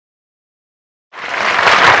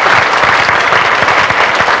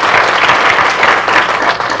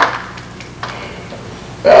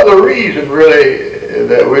Now the reason really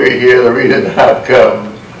that we're here, the reason I've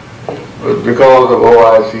come, was because of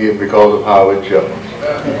OIC and because of Howard Jones.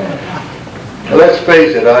 Now, let's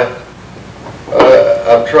face it,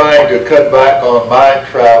 I'm trying to cut back on my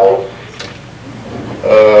travels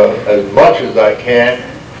as much as I can.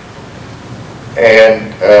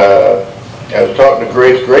 And I was talking to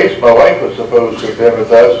Grace. Grace, my wife, was supposed to have been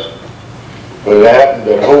with us, but it happened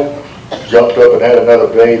that Hope jumped up and had another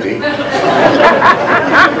baby.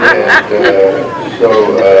 And so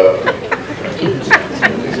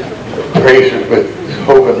Grace is with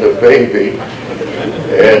Hope and the baby.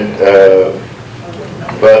 And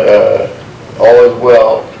but all is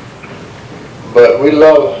well. But we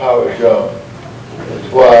love Howard Jones.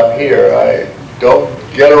 That's why I'm here. I don't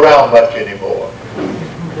get around much anymore.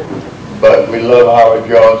 But we love Howard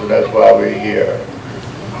Jones, and that's why we're here.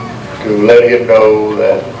 To let him know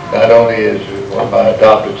that not only is he my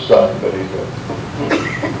adopted son, but he's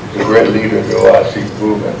a great leader in the OIC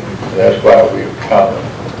movement. And that's why we've come.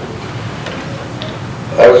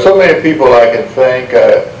 There are so many people I can thank.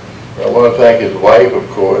 I want to thank his wife, of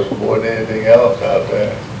course, more than anything else out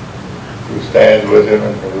there, who stands with him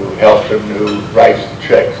and who helps him, who writes the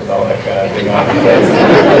checks and all that kind of thing.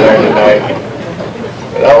 Tonight.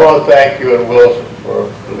 And I want to thank you and Wilson for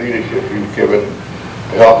the leadership you've given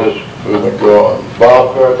to help this movement go on.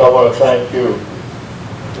 Bob Kurth, I want to thank you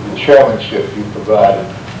for the chairmanship you provided.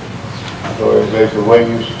 So there's the way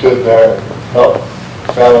you stood there and helped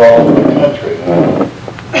travel all over the country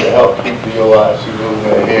to help keep the OIC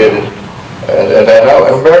movement ahead.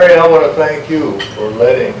 And Mary, I want to thank you for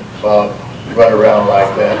letting Bob run around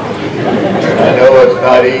like that. I know it's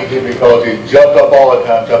not easy because he jumped up all the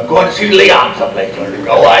time. So I'm going to see Leon someplace.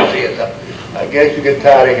 Oh, I see it. I guess you get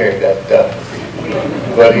tired of hearing that stuff.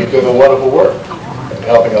 But he's doing a wonderful work and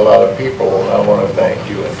helping a lot of people, and I want to thank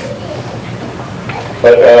you and him.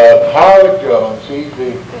 But Howard Jones,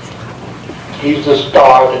 he's the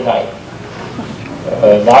star tonight.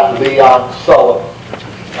 Not Leon Sullivan.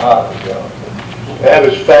 Howard Jones. To have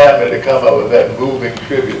his family to come up with that moving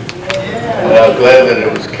tribute. And I'm glad that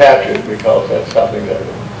it was captured because that's something that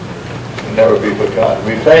will never be forgotten.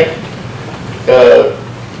 We thank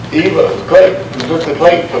Mr.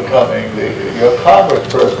 Clayton for coming, your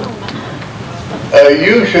congressperson.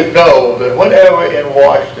 You should know that whenever in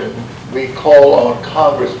Washington we call on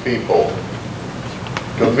Congress people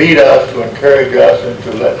to meet us, to encourage us, and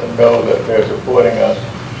to let them know that they're supporting us,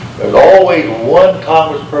 there's always one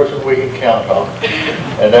congressperson we can count on,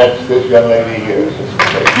 and that's this young lady here, Sister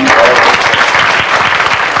Clayton.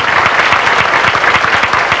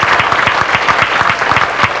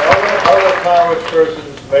 Other congresspersons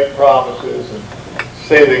make promises and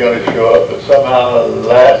say they're going to show up, but somehow at the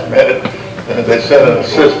last minute they send an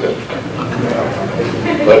assistant.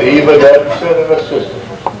 But Eva doesn't send an assistant.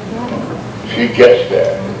 She gets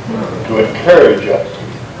there to encourage us.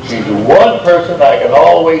 She's the one person I can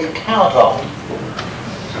always count on,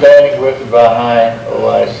 standing with and behind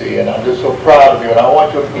OIC, and I'm just so proud of you. And I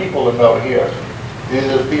want your people to know here, these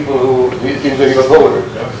are the people who, these are your voters.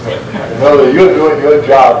 You know that you're doing your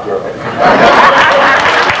job, girl.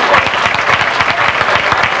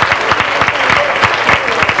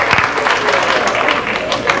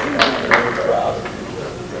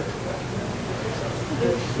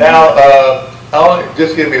 Now,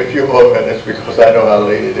 just give me a few more minutes because I know how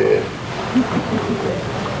late it is.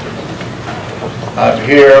 I'm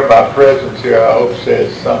here, my presence here I hope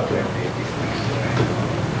says something.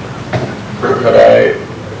 But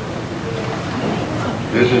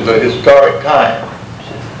this is a historic time.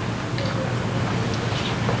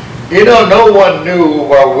 You know, no one knew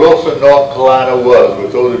where Wilson, North Carolina was,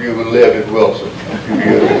 with those of you who lived in Wilson a few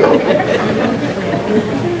years ago.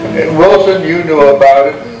 In Wilson, you knew about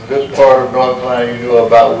it. This part of North Carolina, you knew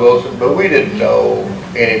about Wilson, but we didn't know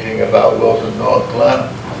anything about Wilson, North Carolina.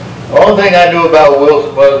 The only thing I knew about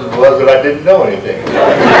Wilson was that I didn't know anything. You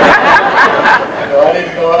know, I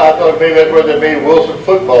didn't know. I thought maybe that's where they made Wilson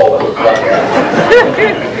football or something.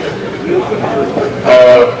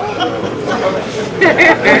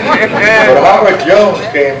 But Howard Jones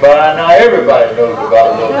came by, and now everybody knows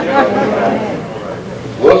about Wilson.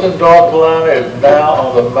 Wilson, North Carolina is now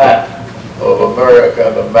on the map of America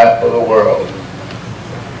and the map of the world.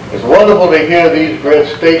 It's wonderful to hear these great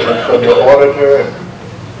statements from the auditor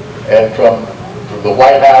and from the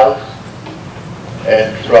White House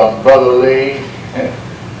and from Brother Lee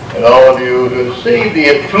and all of you to see the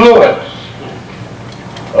influence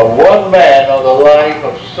of one man on the life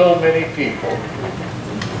of so many people.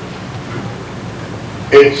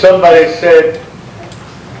 Somebody said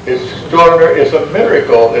it's extraordinary, it's a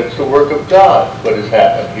miracle, it's the work of God what has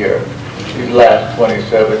happened here. these last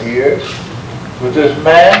 27 years with this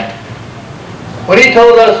man. When he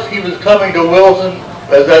told us he was coming to Wilson,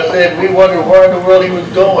 as I said, we wondered where in the world he was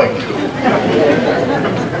going to.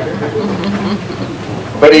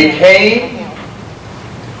 But he came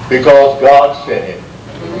because God sent him.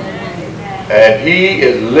 And he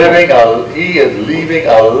is leaving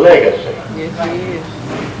a legacy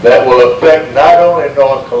that will affect not only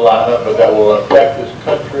North Carolina, but that will affect this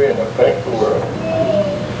country and affect the world.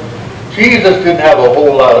 Jesus didn't have a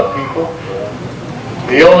whole lot of people.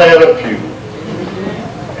 He only had a few.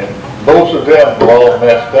 And most of them were all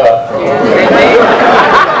messed up.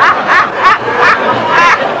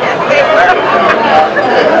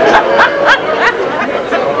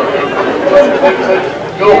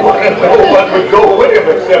 No one would go with him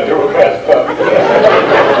except they were messed up.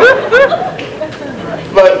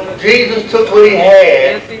 But Jesus took what he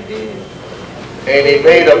had, and he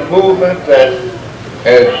made a movement that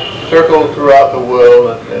has circled throughout the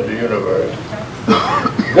world and the universe.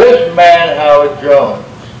 This man, Howard Jones,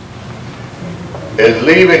 is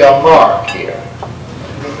leaving a mark here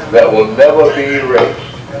that will never be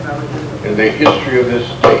erased in the history of this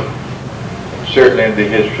state, certainly in the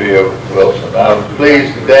history of Wilson. I was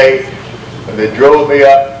pleased today when they drove me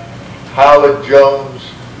up Howard Jones,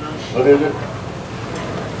 what is it?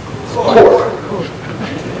 Court.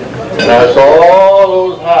 And I saw all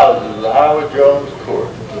those houses, the Howard Jones Court.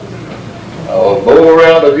 I was moving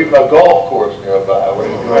around to my golf course nearby.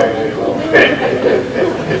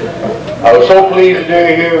 I was so pleased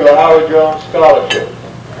to hear the Howard Jones Scholarship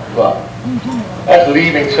Fund. That's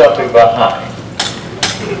leaving something behind.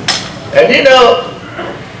 And you know,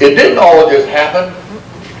 it didn't all just happen.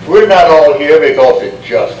 We're not all here because it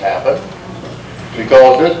just happened.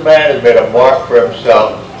 Because this man has made a mark for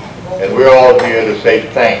himself, and we're all here to say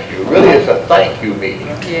thank you. Really, it's a thank you meeting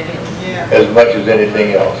as much as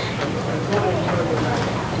anything else.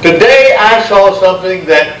 Today I saw something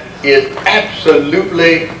that is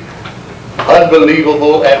absolutely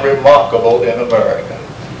unbelievable and remarkable in America.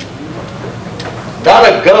 Not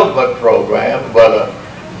a government program, but a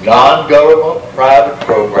non-government private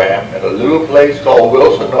program in a little place called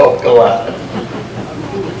Wilson, North Carolina.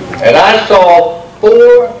 And I saw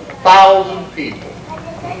 4,000 people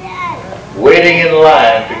waiting in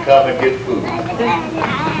line to come and get food.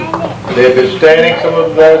 They've been standing, some of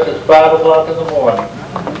them there, since 5 o'clock in the morning.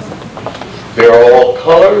 They're all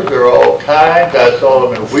colors, they're all kinds. I saw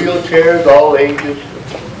them in wheelchairs, all ages.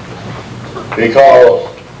 Because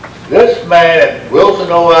this man at Wilson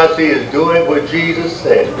OIC is doing what Jesus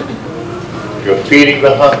said. You're feeding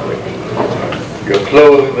the hungry. You're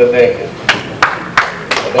clothing the naked.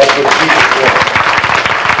 And that's what Jesus said.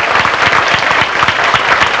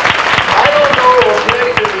 I don't know of a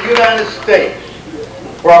place in the United States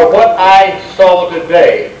where what I saw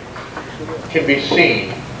today can be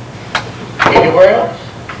seen anywhere else.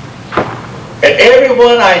 And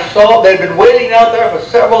everyone I saw, they'd been waiting out there for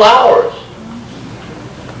several hours.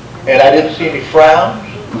 And I didn't see any frowns.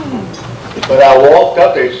 When I walked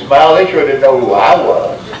up, they smiled. They sure didn't know who I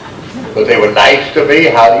was. But they were nice to me.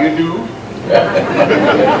 How do you do?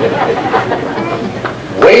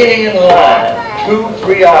 Waiting in line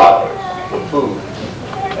 2-3 hours for food.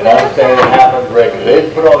 And I understand it happens regularly. They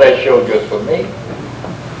didn't put on that show just for me.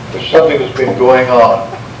 There's something that's been going on.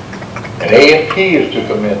 And A&P is to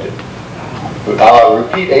commend it. I'll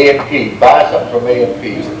repeat A&P. Buy something from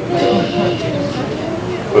A&P.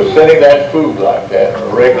 For sending that food like that on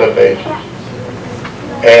a regular basis.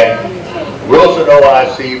 And Wilson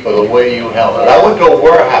OIC for the way you handle it. I went to a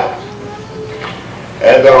warehouse,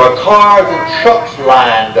 and there are cars and trucks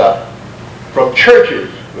lined up from churches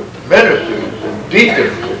with ministers and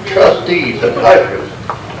deacons and trustees and ushers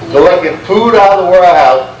collecting food out of the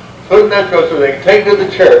warehouse, putting that truck so they can take to the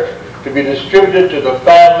church to be distributed to the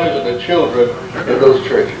families and the children in those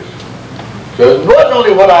churches. So it wasn't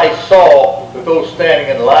only what I saw with those standing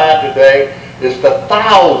in line today, it's the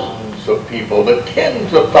thousands of people, the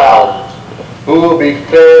tens of thousands who will be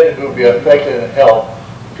fed and who will be affected and helped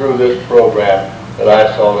through this program that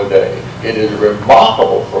I saw today. It is a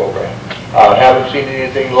remarkable program. I haven't seen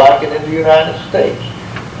anything like it in the United States.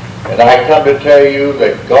 And I come to tell you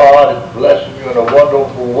that God is blessing you in a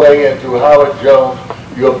wonderful way, and through Howard Jones,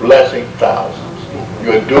 you're blessing thousands.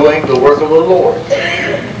 You're doing the work of the Lord.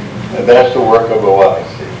 And that's the work of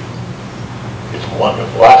OIC. It's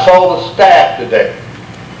wonderful. I saw the staff today.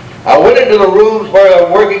 I went into the rooms where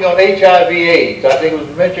they're working on HIV/AIDS. I think it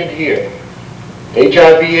was mentioned here.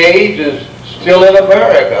 HIV/AIDS is still in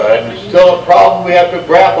America, and it's still a problem we have to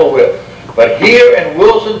grapple with. But here in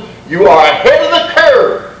Wilson, you are ahead of the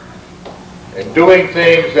curve. And doing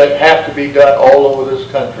things that have to be done all over this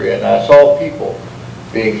country, and I saw people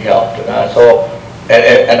being helped, and I saw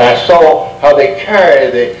how they carry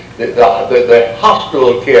the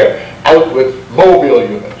hospital care out with mobile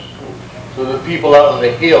units, so the people out in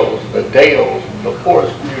the hills, and the dales, and the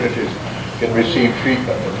poorest communities can receive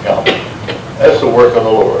treatment and help. That's the work of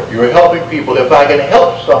the Lord. You're helping people. If I can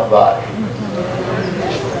help somebody,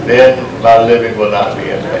 then my living will not be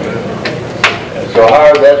in vain. And so,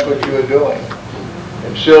 Howard, that's what you are doing.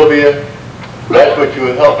 And Sylvia, that's what you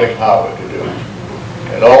are helping Howard to do.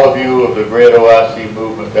 And all of you of the great OIC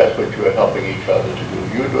movement, that's what you are helping each other to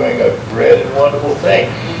do. You're doing a great and wonderful thing.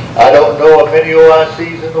 I don't know of many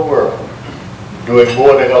OICs in the world doing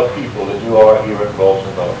more to help people than you are here in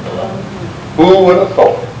Charleston, North Carolina. Who would have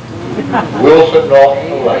thought? Wilson, North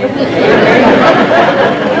Carolina.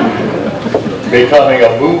 Becoming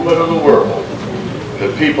a movement of the world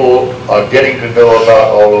that people are getting to know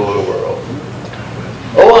about all over the world.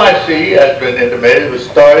 OIC, has been intimated, was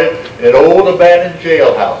started in an old abandoned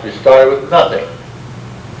jailhouse. We started with nothing.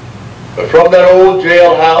 But from that old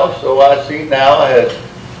jailhouse, OIC now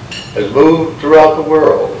has moved throughout the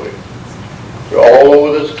world. We're all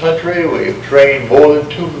over this country. We've trained more than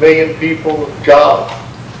 2 million people with jobs.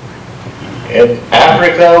 In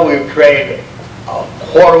Africa, we've trained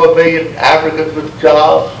 250,000 Africans with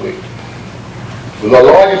jobs. The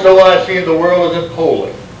largest OIC in the world is in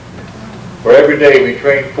Poland, where every day we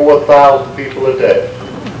train 4,000 people a day.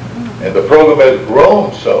 And the program has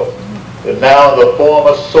grown so that now the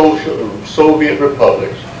former Soviet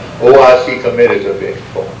republics, OIC committees are being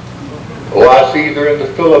formed. OICs are in the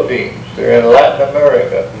Philippines, they're in Latin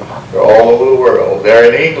America, they're all over the world.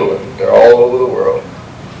 They're in England, they're all over the world.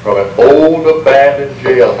 From an old abandoned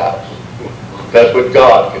jailhouse. That's what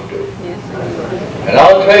God can do. And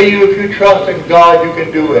I'll tell you, if you trust in God, you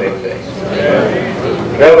can do anything.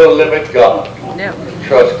 Never limit God.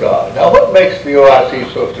 Trust God. Now, what makes the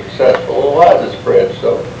OIC so successful? Well, why does it spread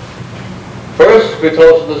so? First,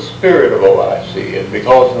 because of the spirit of OIC and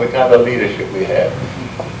because of the kind of leadership we have.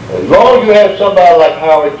 As long as you have somebody like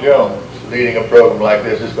Howard Jones leading a program like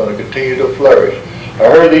this, it's going to continue to flourish. I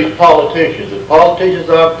heard these politicians, and politicians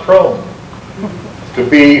are prone to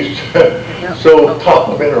be so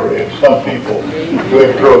complimentary of some people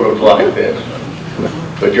doing programs like this.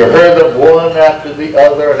 But you heard them one after the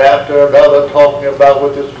other and after another talking about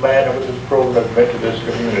what this man and what this program has meant to this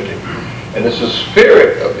community. And it's the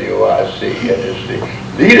spirit of the OIC and it's the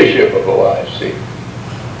leadership of OIC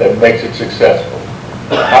that makes it successful.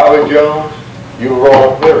 Howard Jones, you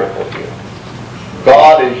wrought a miracle here.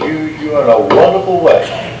 God has used you in a wonderful way,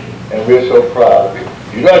 and we're so proud of you.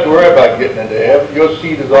 You don't have to worry about getting into heaven. Your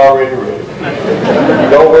seat is already ready. You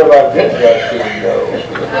don't worry about getting that seat, no.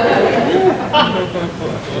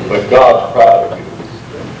 But God's proud of you.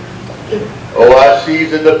 OIC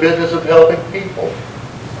is in the business of helping people.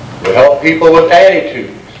 We help people with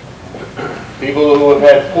attitudes. People who have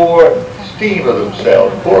had poor esteem of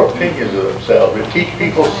themselves, poor opinions of themselves. We teach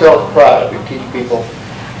people self-pride. We teach people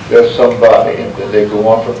there's somebody, and then they go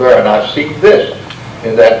on from there. And I've seen this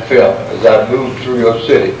in that film as I've moved through your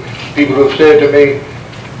city. People who have said to me,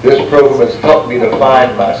 this program has helped me to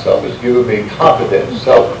find myself. It's given me confidence,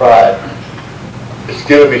 self-pride. It's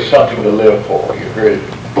given me something to live for. You heard it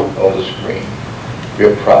on the screen.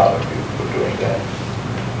 We're proud of you for doing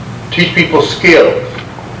that. Teach people skills.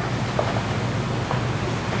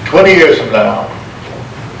 20 years from now,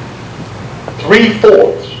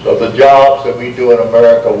 3/4 of the jobs that we do in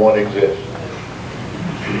America won't exist.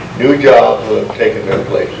 New jobs will have taken their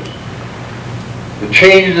places. The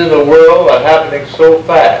changes in the world are happening so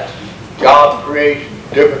fast, job creation,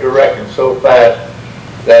 different directions so fast,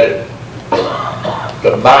 that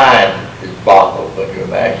the mind is boggled when you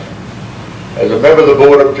imagine. As a member of the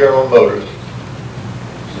board of General Motors,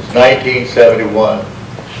 since 1971,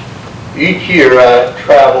 each year I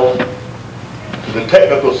travel to the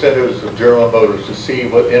technical centers of General Motors to see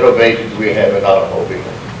what innovations we have in automobiles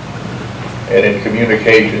and in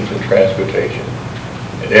communications and transportation.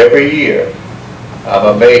 And every year,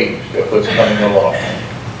 I'm amazed at what's coming along.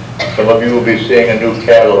 Some of you will be seeing a new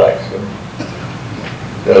Cadillac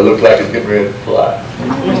that looks like it's getting ready to fly.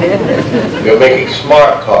 They're making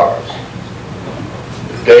smart cars.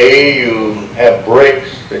 Today you have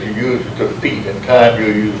brakes that you use with your feet. In time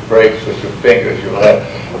you'll use brakes with your fingers. You'll have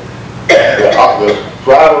the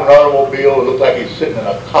driver of an automobile will look like he's sitting in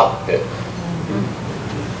a cockpit.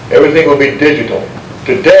 Everything will be digital.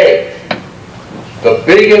 Today, the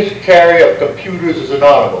biggest carrier of computers is an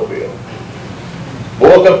automobile.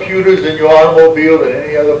 More computers in your automobile than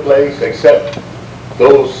any other place except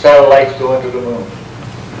those satellites going to the moon.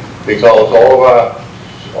 Because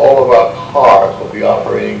all of our cars will be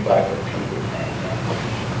operating by computers.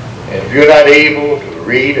 And if you're not able to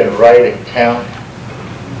read and write and count,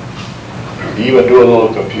 even do a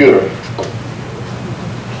little computer,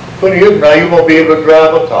 20 years from now you won't be able to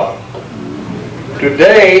drive a car.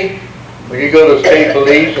 Today, when you go to state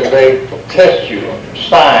police and they test you on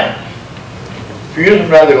signs, a few years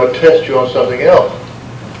from now they're going to test you on something else,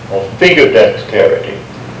 on finger dexterity,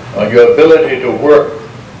 on your ability to work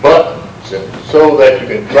buttons so that you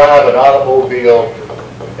can drive an automobile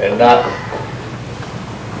and not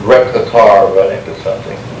wreck the car or run into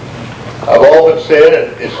something. I've often said,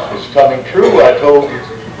 and it's coming true, I told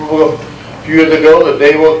people a few years ago, the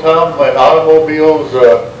day will come when automobiles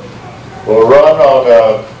will run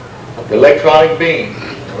on electronic beams.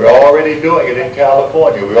 We're already doing it in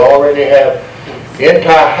California. We already have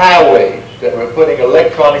entire highways that we're putting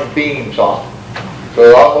electronic beams on. So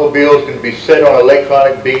the automobiles can be set on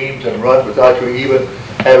electronic beams and run without you even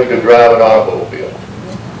having to drive an automobile.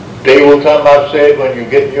 Day will come, I've said, when you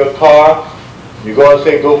get in your car, you go and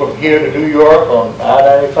say, go from here to New York on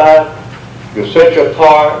I-95. You set your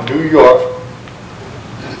car in New York,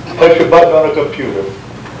 push a button on a computer,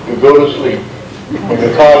 you go to sleep. When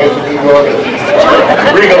the car gets to New York,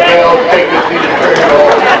 ring a bell, take the seat, turn it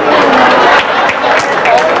off.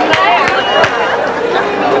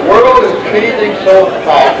 The world is changing so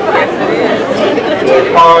fast that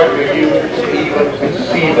it's hard for you to even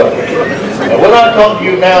conceive of it. And what I'm talking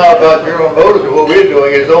to you now about General Motors and what we're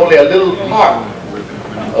doing is only a little part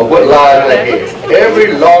of what lies ahead.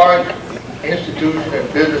 Every large institution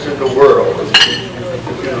and business in the world is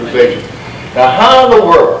industrialization. Now, how in the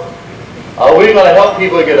world are we going to help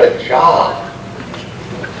people get a job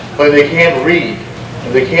when they can't read,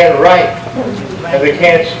 and they can't write, and they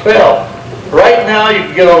can't spell? Right now, you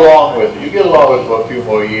can get along with it. You get along with it for a few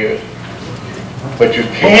more years. But you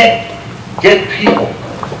can't get people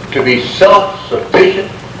to be self-sufficient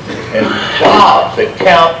in jobs that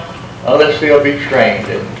count unless they'll be trained.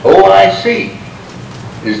 And OIC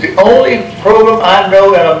is the only program I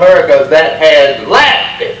know in America that has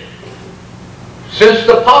lasted since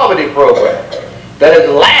the poverty program, that has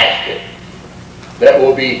lasted, that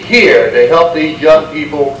will be here to help these young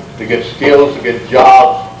people to get skills, to get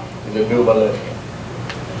jobs in the new millennium.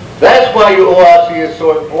 That's why your OIC is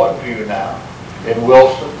so important to you now. In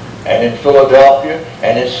Wilson, and in Philadelphia,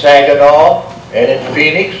 and in Saginaw, and in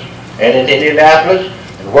Phoenix, and in Indianapolis,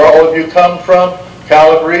 and where all of you come from,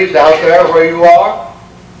 Calabrese, out there where you are.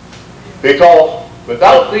 Because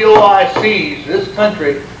without the OICs, this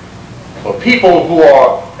country, for people who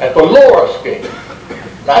are at the lower scale,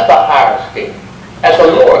 not the higher scale, at the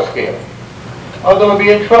lower scale, are going to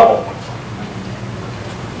be in trouble.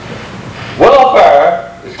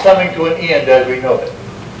 Welfare is coming to an end as we know it.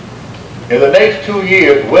 In the next 2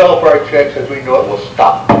 years, welfare checks as we know it will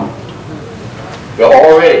stop. They're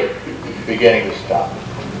already beginning to stop.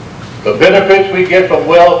 The benefits we get from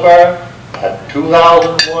welfare at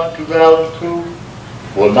 2001,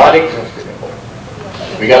 2002 will not exist anymore.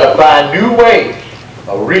 We got to find new ways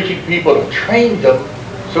of reaching people to train them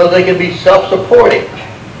so they can be self-supporting.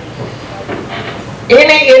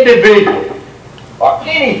 Any individual or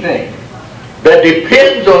anything that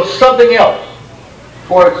depends on something else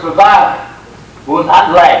for its survival will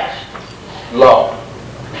not last long.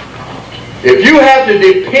 If you have to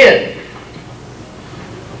depend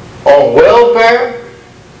on welfare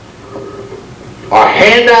or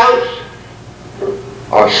handouts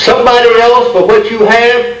or somebody else for what you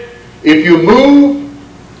have, if you move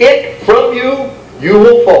it from you, you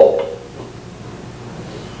will fall.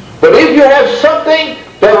 But if you have something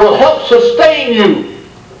that will help sustain you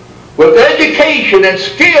with education and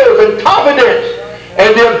skills and confidence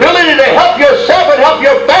and the ability to help yourself and help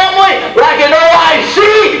your family, like an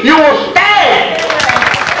OIC, you will stand.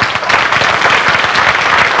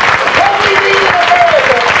 What we need in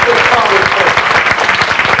America is conversation.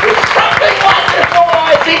 It's something like this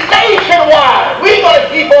OIC nationwide. We're going to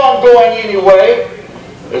keep on going anyway.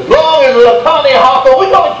 As long as the Connie Hopper, we're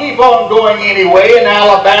going to keep on going anyway in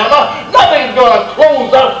Alabama. Nothing's going to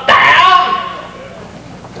close us down.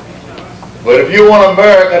 But if you want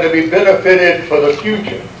America to be benefited for the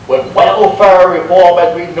future, when welfare reform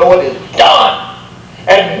as we know it is done,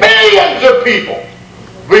 and millions of people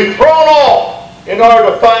be thrown off in order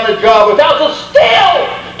to find a job without the skill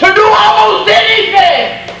to do almost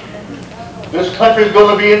anything, this country is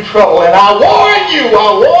going to be in trouble. And I warn you,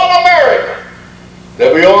 I warn America,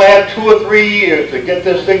 that we only have 2 or 3 years to get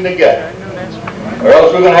this thing together. Or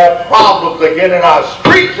else we're going to have problems again in our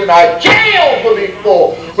streets, and our jails will be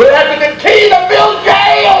full. We'll have to continue to build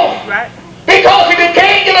jails. Right. Because if you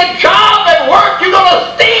can't get a job and work, you're going to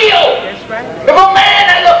steal. Right. If a man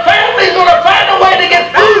has a family, he's going to find a way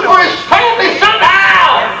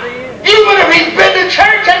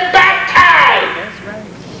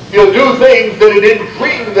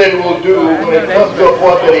that he will do when it comes to a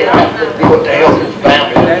point that he has to do it to help his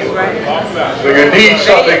family. So you need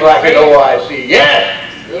something like an OIC. Yes!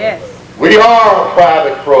 Yes. We are a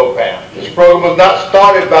private program. This program was not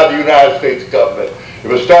started by the United States government. It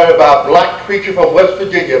was started by a black preacher from West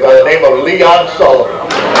Virginia by the name of Reverend Sullivan.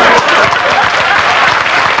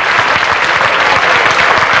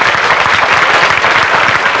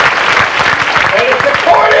 And it's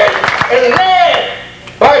supported and led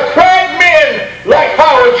by great men like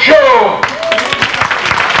Howard Jones.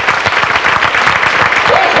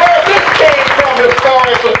 That's where this came from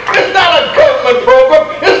historically. It's not a government program.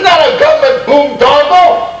 It's not a government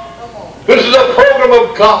boondoggle. This is a program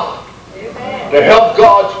of God to help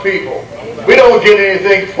God's people. We don't get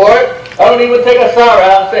anything for it. I don't even take a salary.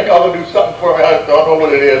 I think I'm going to do something for me. I don't know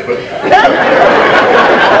what it is, but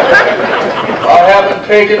I haven't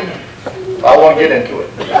taken. I won't get into it.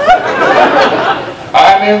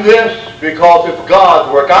 I'm in this because it's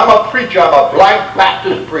God's work. I'm a preacher. I'm a black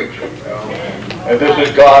Baptist preacher. And this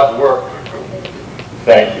is God's work.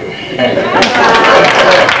 Thank you.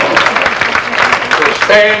 So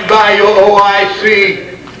stand by your OIC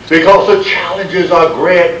because the challenges are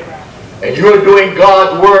great. And you're doing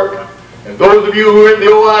God's work. And those of you who are in the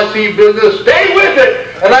OIC business, stay with it.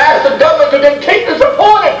 And I ask the government to continue to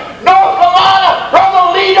support it. North Carolina,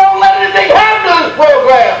 Brother Lee, don't let anything happen to this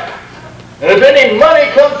program. And if any money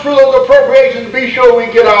comes through those appropriations, be sure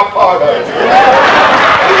we get our part of it.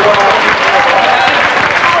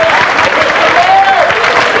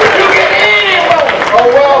 If you get any money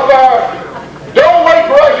on welfare, don't wait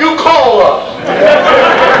for us, you call us.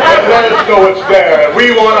 And let us know it's there. And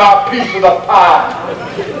we want our piece of the pie.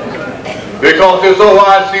 Because this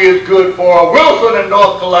OIC is good for Wilson and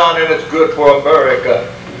North Carolina, and it's good for America.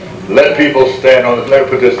 Let people stand on it. Let me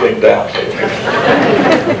put this thing down.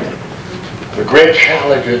 The great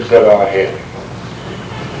challenges that are ahead.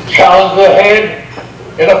 Challenges ahead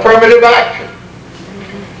in affirmative action.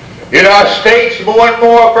 In our states, more and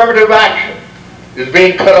more affirmative action is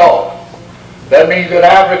being cut off. That means that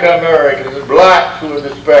African Americans and blacks who are in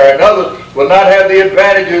despair and others will not have the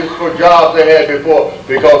advantages for jobs they had before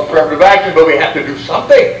because affirmative action, but we have to do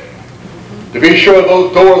something to be sure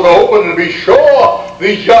those doors are open and to be sure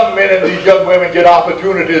these young men and these young women get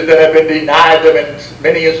opportunities that have been denied them, and in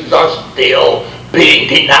many instances are still being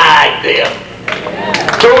denied them.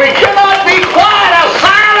 So we cannot be quiet or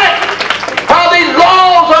silent how these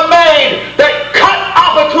laws are made that cut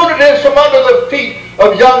opportunities from under the feet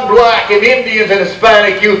of young black and Indians and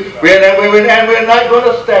Hispanic youth, and we're not going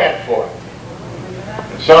to stand for it.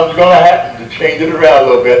 And something's going to happen to change it around a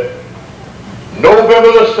little bit.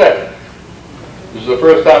 November the 2nd. This is the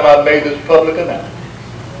first time I've made this public announcement,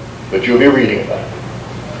 but you'll be reading about it.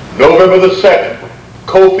 November the 2nd,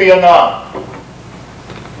 Kofi Annan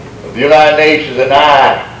of the United Nations and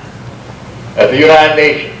I at the United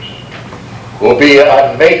Nations will be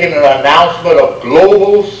making an announcement of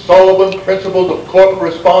global Sullivan principles of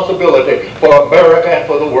corporate responsibility for America and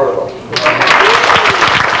for the world.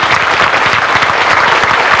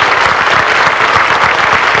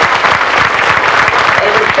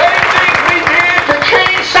 And the same things we did to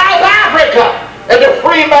change South Africa and to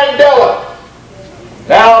free Mandela.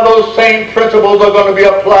 Now those same principles are going to be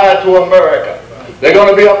applied to America. They're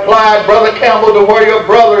going to be applied, Brother Campbell, to where your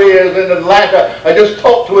brother is in Atlanta. I just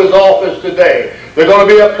talked to his office today. They're going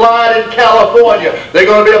to be applied in California. They're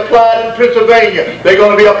going to be applied in Pennsylvania. They're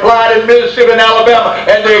going to be applied in Mississippi and Alabama.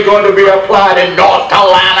 And they're going to be applied in North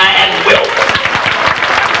Carolina and Wilson.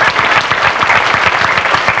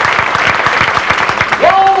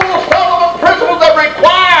 Those Sullivan principles that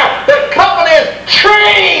require that companies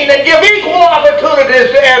train and give equal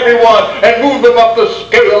opportunities to everyone and move them up the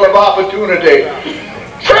scale of opportunity.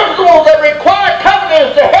 Principles that require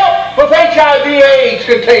companies to help with HIV/AIDS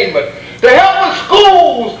containment, to help with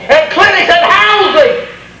schools and clinics and housing,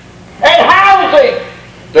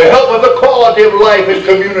 to help with the quality of life in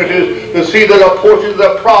communities, to see that a portion of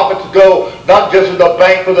their profits go not just to the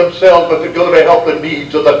bank for themselves, but to go to help the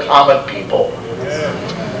needs of the common people.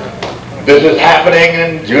 This is happening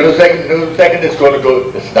in June 2nd. It's going to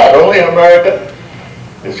go, it's not only in America,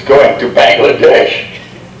 it's going to Bangladesh.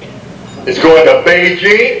 It's going to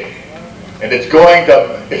Beijing, and it's going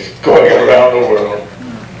around the world.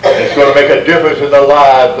 It's going to make a difference in the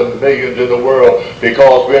lives of millions in the world,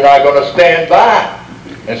 because we're not going to stand by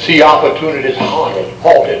and see opportunities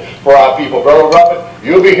halted for our people. Brother Robert,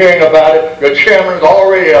 you'll be hearing about it. Your chairman's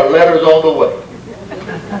already have letters on the way.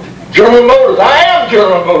 General Motors, I am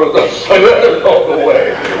General Motors, the letters on the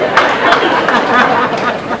way.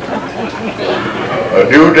 A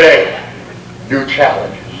new day, new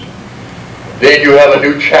challenges. Then you have a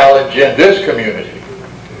new challenge in this community.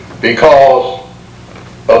 because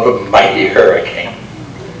of the mighty hurricane.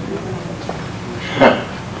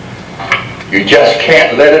 You just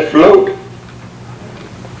can't let it float.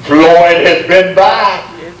 Floyd has been by,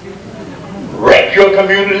 wrecked your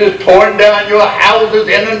communities, torn down your houses,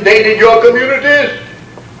 inundated your communities.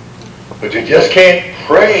 But you just can't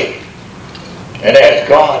pray and ask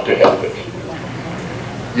God to help it.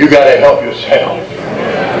 You got to help yourself,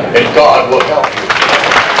 and God will help you.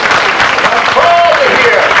 I'm proud to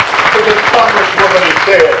hear what this congresswoman has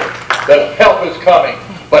said, that help is coming.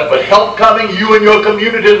 But help coming, you and your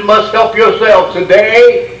communities must help yourselves.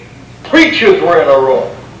 Today, preachers were in a room,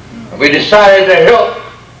 and we decided to help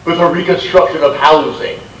with the reconstruction of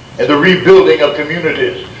housing and the rebuilding of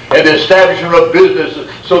communities and the establishment of businesses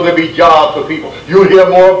so there'll be jobs for people. You'll hear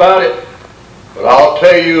more about it. But I'll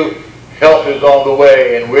tell you, help is on the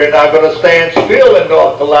way, and we're not going to stand still in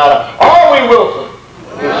North Carolina, are we, Wilson?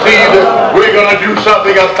 To see that we're going to do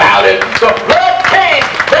something about it. So let's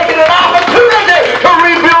take it an opportunity to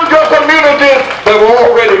rebuild your communities that were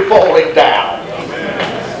already falling down.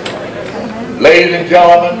 Ladies and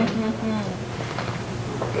gentlemen,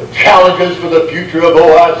 the challenges for the future of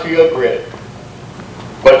OIC are great,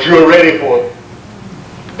 but you're ready for it.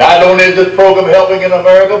 Not only is this program helping in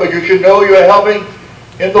America, but you should know you're helping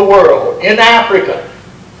in the world, in Africa.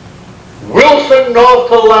 Wilson, North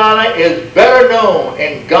Carolina is better known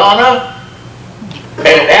in Ghana and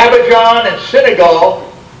in Abidjan and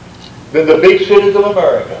Senegal than the big cities of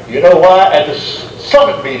America. You know why? At the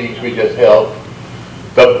summit meetings we just held,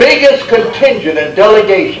 the biggest contingent and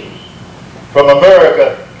delegations from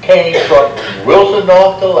America came from Wilson,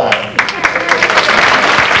 North Carolina,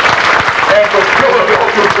 and from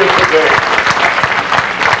Philadelphia, Pennsylvania.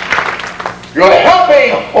 You're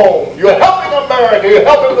helping home. You're helping America. You're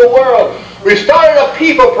helping the world. We started a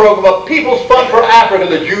people program, a People's Fund for Africa.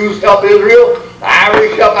 The Jews help Israel, the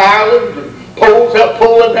Irish help Ireland, the Poles help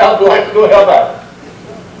Poland, now the blacks will help Africa.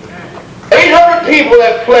 800 people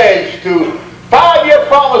have pledged to 5-year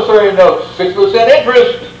promissory notes, 6%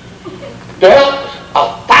 interest, to help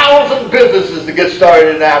 1,000 businesses to get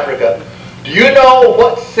started in Africa. Do you know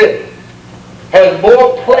what city has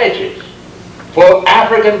more pledges for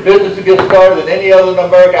African business to get started than any other in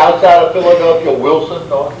America outside of Philadelphia? Wilson,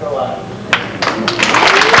 North Carolina.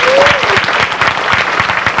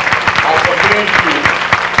 I commend you.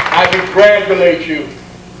 I congratulate you,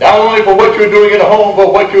 not only for what you're doing at home,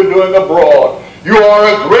 but what you're doing abroad. You are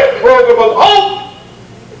a great program of hope.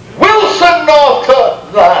 Wilson, North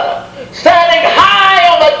Carolina, standing high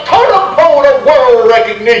on the totem pole of world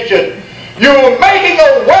recognition. You're making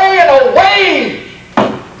a way and a wave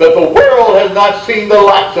that the world has not seen the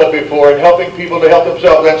likes of before in helping people to help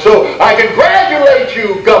themselves. And so I congratulate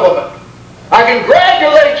you, government. I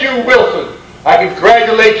congratulate you, Wilson. I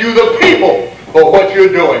congratulate you, the people, for what you're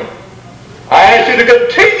doing. I ask you to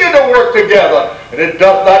continue to work together, and it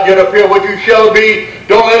does not yet appear what you shall be.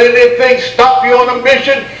 Don't let anything stop you on the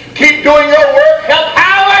mission. Keep doing your work. Help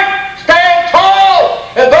Howard. Stand tall.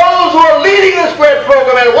 And those who are leading this great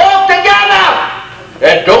program, and walk together.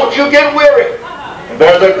 And don't you get weary.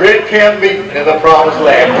 There's a great camp meeting in the promised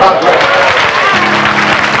land. God bless you.